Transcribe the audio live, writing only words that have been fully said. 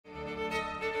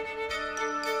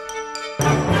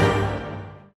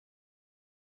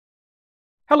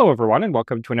Hello, everyone, and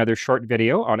welcome to another short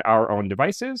video on our own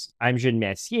devices. I'm Jean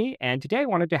Messier, and today I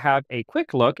wanted to have a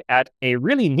quick look at a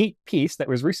really neat piece that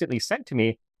was recently sent to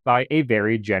me by a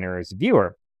very generous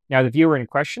viewer. Now, the viewer in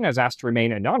question has asked to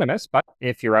remain anonymous, but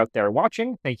if you're out there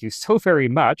watching, thank you so very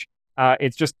much.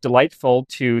 It's just delightful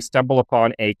to stumble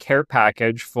upon a care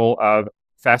package full of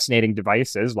fascinating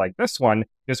devices like this one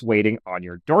just waiting on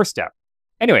your doorstep.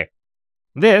 Anyway,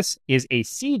 this is a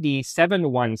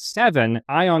CD717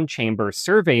 ion chamber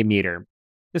survey meter.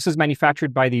 This was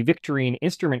manufactured by the Victoreen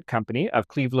Instrument Company of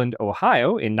Cleveland,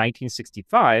 Ohio in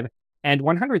 1965, and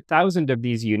 100,000 of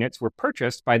these units were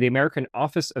purchased by the American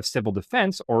Office of Civil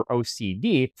Defense, or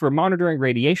OCD, for monitoring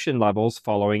radiation levels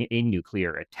following a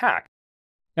nuclear attack.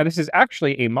 Now, this is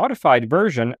actually a modified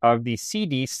version of the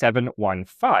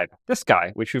CD715, this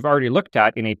guy, which we've already looked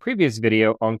at in a previous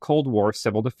video on Cold War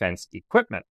civil defense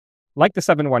equipment. Like the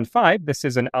 715, this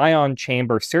is an ion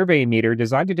chamber survey meter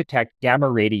designed to detect gamma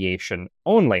radiation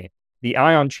only. The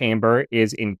ion chamber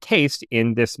is encased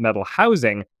in this metal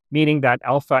housing, meaning that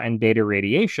alpha and beta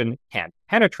radiation can't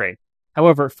penetrate.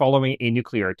 However, following a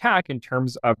nuclear attack, in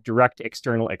terms of direct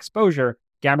external exposure,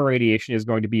 gamma radiation is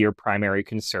going to be your primary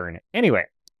concern anyway.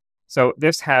 So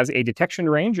this has a detection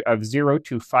range of 0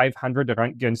 to 500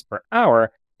 roentgens per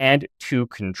hour and 2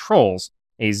 controls: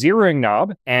 a zeroing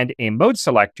knob, and a mode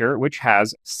selector, which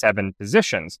has 7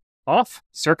 positions: off,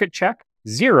 circuit check,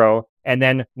 0, and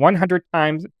then 100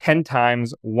 times, 10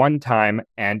 times, 1 time,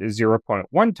 and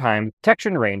 0.1 times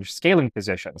detection range scaling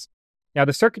positions. Now,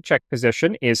 the circuit check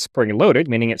position is spring-loaded,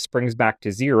 meaning it springs back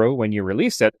to 0 when you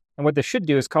release it, and what this should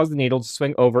do is cause the needle to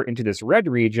swing over into this red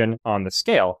region on the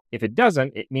scale. If it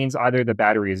doesn't, it means either the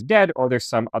battery is dead or there's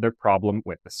some other problem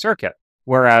with the circuit.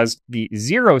 Whereas the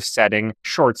 0 setting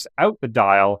shorts out the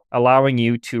dial, allowing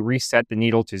you to reset the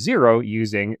needle to 0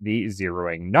 using the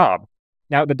zeroing knob.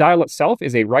 Now, the dial itself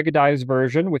is a ruggedized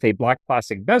version with a black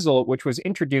plastic bezel, which was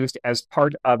introduced as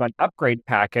part of an upgrade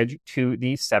package to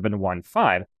the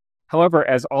 715. However,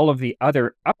 as all of the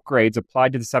other upgrades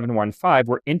applied to the 715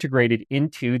 were integrated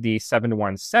into the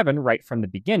 717 right from the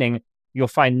beginning, you'll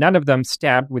find none of them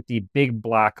stamped with the big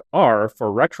black R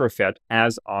for retrofit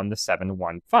as on the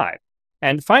 715.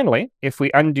 And finally, if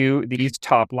we undo these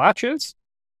top latches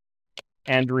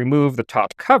and remove the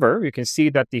top cover, you can see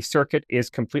that the circuit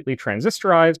is completely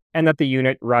transistorized and that the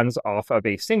unit runs off of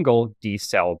a single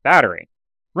D-cell battery.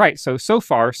 Right, so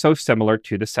far, so similar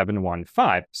to the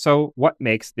 715. So what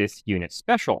makes this unit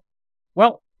special?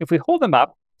 Well, if we hold them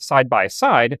up side by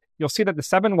side, you'll see that the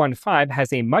 715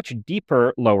 has a much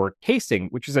deeper lower casing,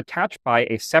 which is attached by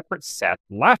a separate set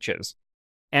of latches.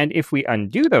 And if we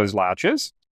undo those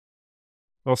latches,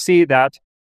 we'll see that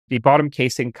the bottom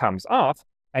casing comes off,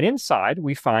 and inside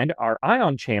we find our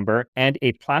ion chamber and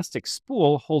a plastic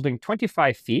spool holding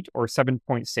 25 feet or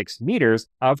 7.6 meters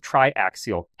of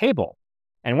triaxial cable.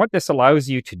 And what this allows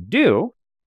you to do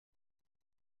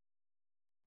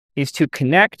is to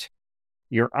connect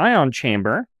your ion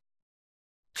chamber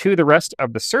to the rest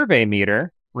of the survey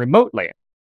meter remotely.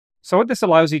 So what this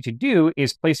allows you to do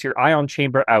is place your ion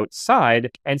chamber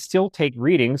outside and still take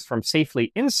readings from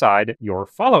safely inside your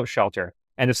fallout shelter.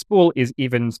 And the spool is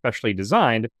even specially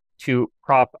designed to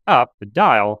prop up the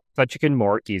dial so that you can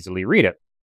more easily read it.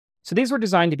 So these were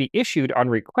designed to be issued on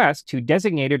request to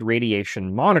designated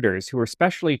radiation monitors, who are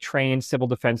specially trained civil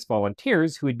defense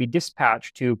volunteers who would be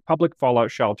dispatched to public fallout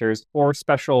shelters or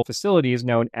special facilities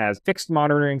known as fixed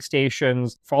monitoring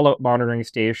stations, fallout monitoring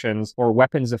stations, or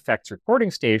weapons effects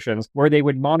recording stations, where they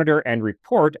would monitor and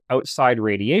report outside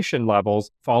radiation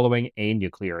levels following a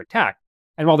nuclear attack.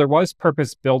 And while there was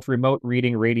purpose-built remote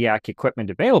reading radiac equipment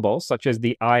available, such as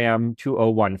the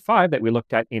IM2015 that we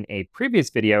looked at in a previous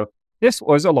video, this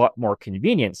was a lot more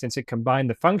convenient since it combined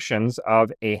the functions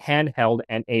of a handheld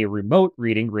and a remote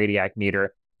reading radiac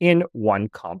meter in one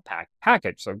compact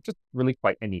package. So just really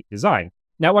quite a neat design.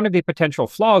 Now, one of the potential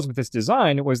flaws with this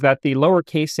design was that the lower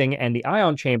casing and the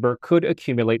ion chamber could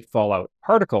accumulate fallout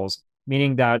particles,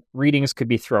 meaning that readings could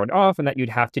be thrown off and that you'd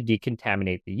have to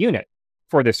decontaminate the unit.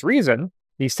 For this reason,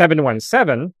 the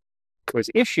 717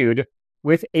 was issued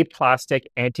with a plastic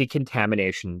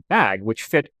anti-contamination bag, which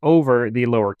fit over the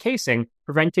lower casing,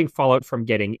 preventing fallout from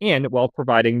getting in while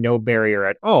providing no barrier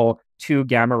at all to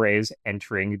gamma rays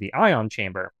entering the ion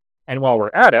chamber. And while we're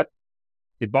at it,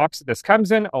 the box that this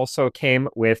comes in also came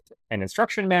with an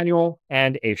instruction manual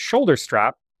and a shoulder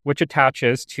strap, which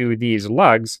attaches to these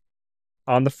lugs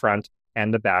on the front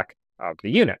and the back of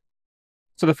the unit.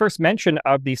 So the first mention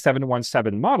of the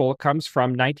 717 model comes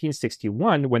from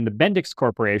 1961 when the Bendix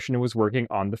Corporation was working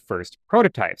on the first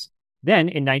prototypes. Then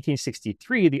in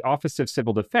 1963, the Office of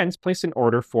Civil Defense placed an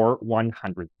order for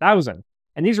 100,000.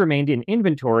 and these remained in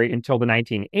inventory until the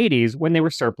 1980s when they were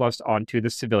surplused onto the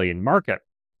civilian market.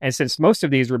 And since most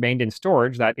of these remained in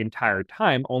storage that entire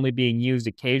time, only being used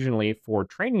occasionally for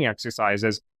training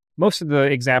exercises, most of the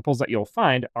examples that you'll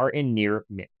find are in near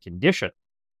mint condition.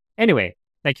 Anyway,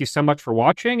 thank you so much for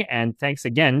watching, and thanks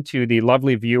again to the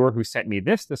lovely viewer who sent me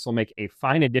this. This will make a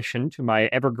fine addition to my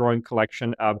ever-growing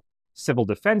collection of civil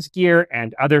defense gear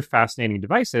and other fascinating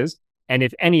devices. And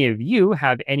if any of you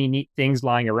have any neat things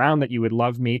lying around that you would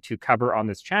love me to cover on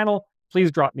this channel,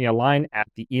 please drop me a line at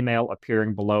the email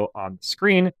appearing below on the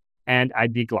screen, and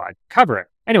I'd be glad to cover it.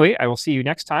 Anyway, I will see you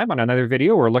next time on another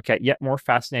video or look at yet more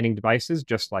fascinating devices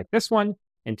just like this one.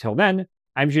 Until then,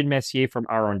 I'm Jean Messier from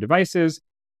Our Own Devices.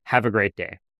 Have a great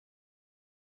day.